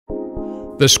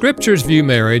The Scriptures view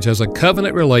marriage as a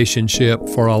covenant relationship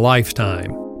for a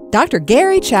lifetime. Dr.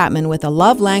 Gary Chapman with a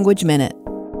Love Language Minute.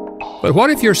 But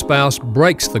what if your spouse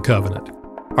breaks the covenant?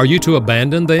 Are you to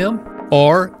abandon them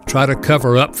or try to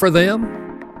cover up for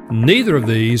them? Neither of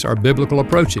these are biblical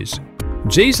approaches.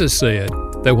 Jesus said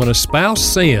that when a spouse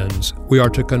sins, we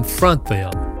are to confront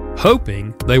them,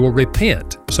 hoping they will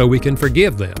repent so we can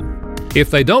forgive them. If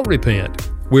they don't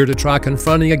repent, we're to try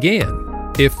confronting again.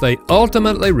 If they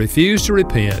ultimately refuse to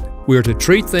repent, we're to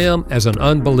treat them as an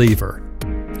unbeliever.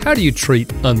 How do you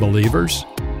treat unbelievers?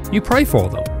 You pray for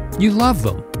them, you love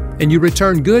them, and you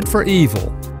return good for evil.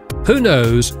 Who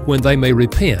knows when they may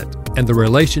repent and the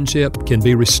relationship can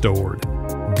be restored?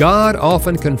 God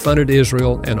often confronted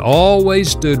Israel and always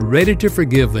stood ready to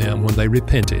forgive them when they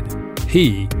repented.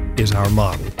 He is our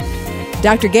model.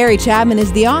 Dr. Gary Chapman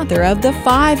is the author of The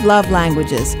 5 Love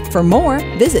Languages. For more,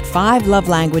 visit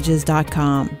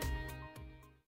 5lovelanguages.com.